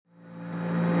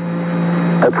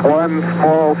It's one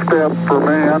small step for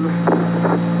man,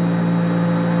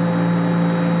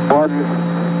 one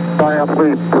giant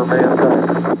leap for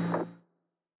mankind.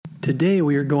 Today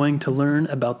we are going to learn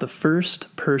about the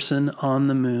first person on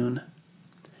the moon.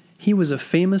 He was a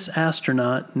famous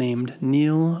astronaut named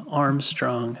Neil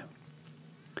Armstrong.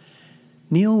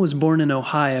 Neil was born in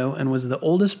Ohio and was the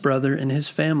oldest brother in his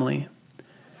family.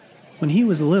 When he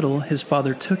was little, his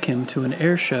father took him to an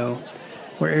air show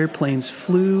where airplanes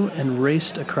flew and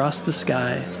raced across the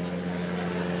sky.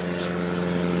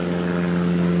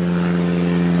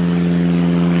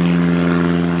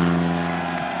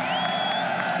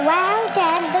 Wow,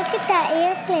 Dad, look at that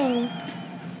airplane.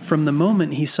 From the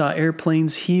moment he saw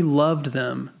airplanes, he loved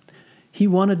them. He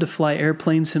wanted to fly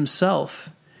airplanes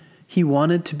himself. He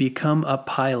wanted to become a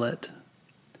pilot.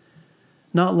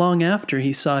 Not long after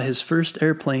he saw his first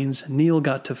airplanes, Neil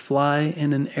got to fly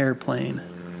in an airplane.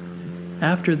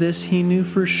 After this, he knew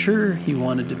for sure he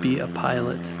wanted to be a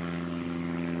pilot.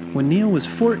 When Neil was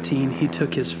 14, he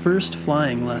took his first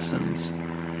flying lessons.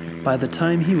 By the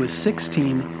time he was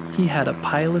 16, he had a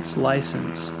pilot's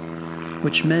license,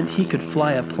 which meant he could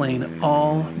fly a plane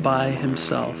all by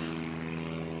himself.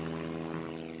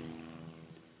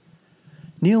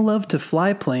 Neil loved to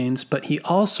fly planes, but he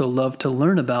also loved to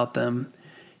learn about them.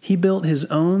 He built his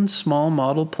own small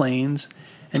model planes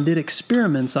and did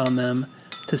experiments on them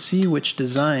to see which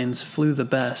designs flew the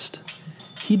best.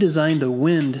 He designed a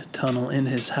wind tunnel in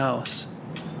his house.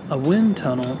 A wind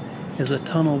tunnel is a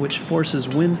tunnel which forces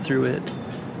wind through it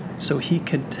so he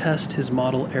could test his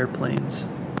model airplanes.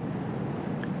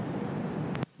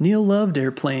 Neil loved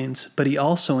airplanes, but he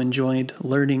also enjoyed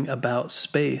learning about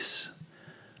space.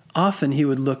 Often he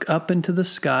would look up into the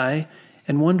sky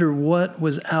and wonder what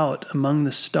was out among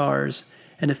the stars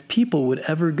and if people would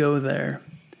ever go there.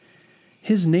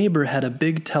 His neighbor had a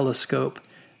big telescope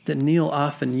that Neil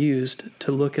often used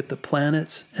to look at the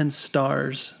planets and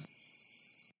stars.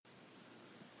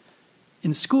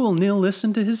 In school, Neil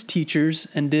listened to his teachers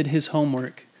and did his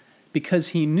homework because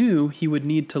he knew he would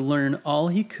need to learn all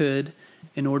he could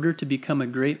in order to become a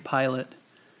great pilot.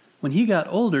 When he got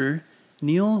older,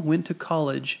 Neil went to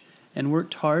college and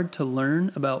worked hard to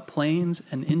learn about planes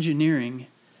and engineering.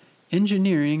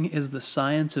 Engineering is the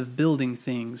science of building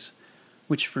things,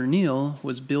 which for Neil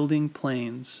was building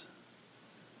planes.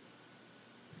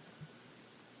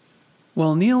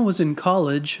 While Neil was in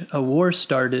college, a war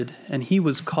started, and he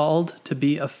was called to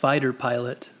be a fighter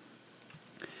pilot.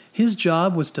 His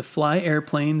job was to fly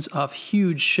airplanes off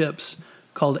huge ships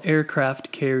called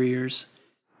aircraft carriers.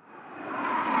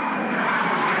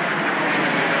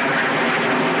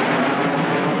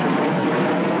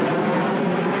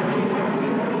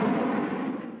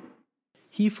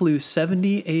 He flew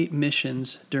 78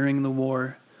 missions during the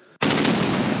war.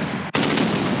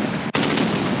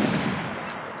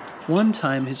 One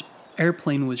time his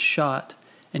airplane was shot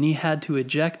and he had to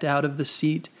eject out of the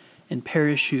seat and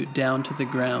parachute down to the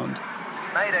ground.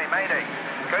 Mayday, mayday,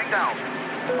 going down.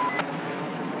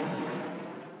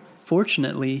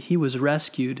 Fortunately, he was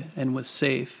rescued and was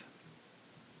safe.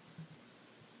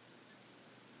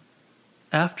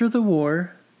 After the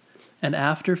war, and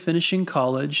after finishing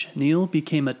college, Neil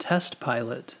became a test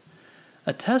pilot.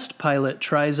 A test pilot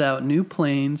tries out new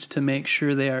planes to make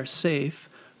sure they are safe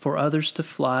for others to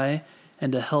fly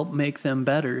and to help make them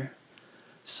better.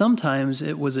 Sometimes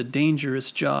it was a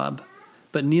dangerous job,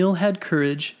 but Neil had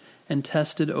courage and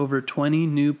tested over 20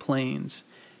 new planes.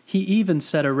 He even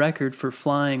set a record for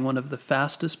flying one of the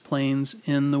fastest planes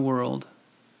in the world.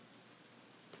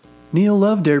 Neil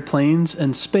loved airplanes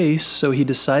and space, so he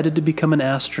decided to become an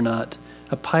astronaut,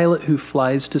 a pilot who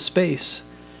flies to space.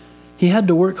 He had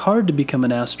to work hard to become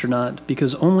an astronaut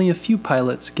because only a few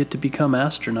pilots get to become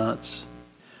astronauts.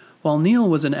 While Neil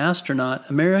was an astronaut,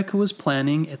 America was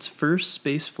planning its first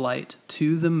space flight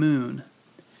to the moon.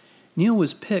 Neil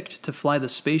was picked to fly the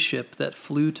spaceship that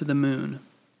flew to the moon.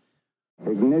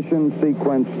 Ignition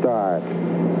sequence start.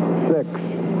 6,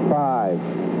 5,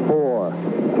 4,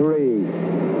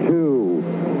 3, 2,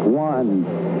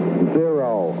 1,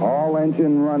 0. All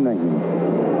engine running.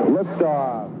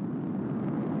 Liftoff.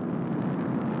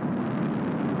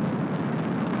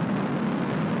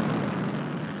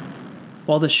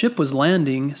 While the ship was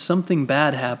landing, something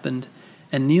bad happened,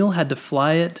 and Neil had to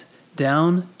fly it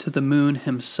down to the moon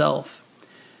himself.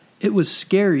 It was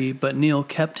scary, but Neil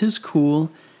kept his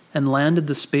cool and landed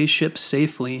the spaceship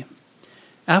safely.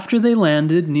 After they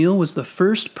landed, Neil was the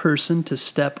first person to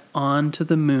step onto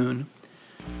the moon.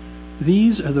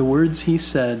 These are the words he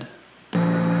said. It's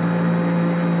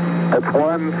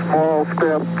one small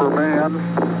step for man,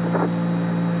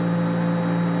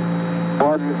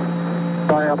 one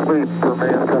giant leap for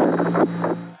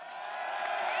mankind.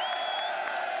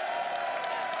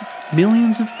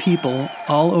 Millions of people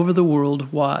all over the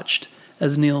world watched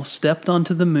as Neil stepped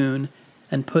onto the moon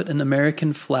and put an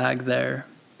American flag there.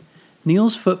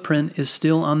 Neil's footprint is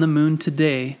still on the moon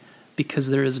today because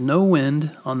there is no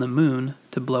wind on the moon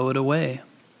to blow it away.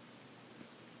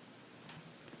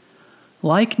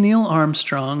 Like Neil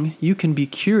Armstrong, you can be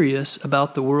curious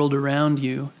about the world around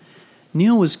you.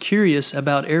 Neil was curious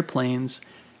about airplanes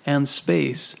and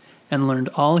space and learned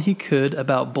all he could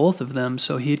about both of them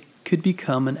so he could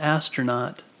become an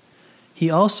astronaut. He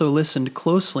also listened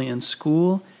closely in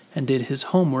school and did his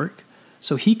homework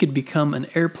so he could become an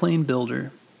airplane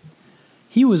builder.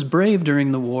 He was brave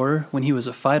during the war when he was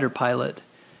a fighter pilot.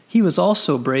 He was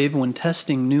also brave when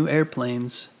testing new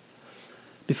airplanes.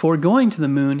 Before going to the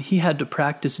moon, he had to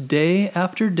practice day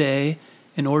after day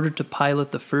in order to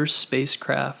pilot the first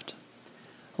spacecraft.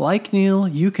 Like Neil,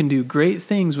 you can do great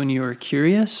things when you are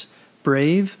curious,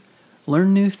 brave,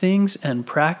 learn new things, and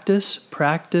practice,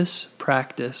 practice,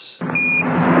 practice.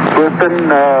 Houston,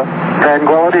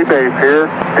 Tranquility Base here.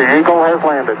 The Eagle has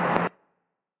landed.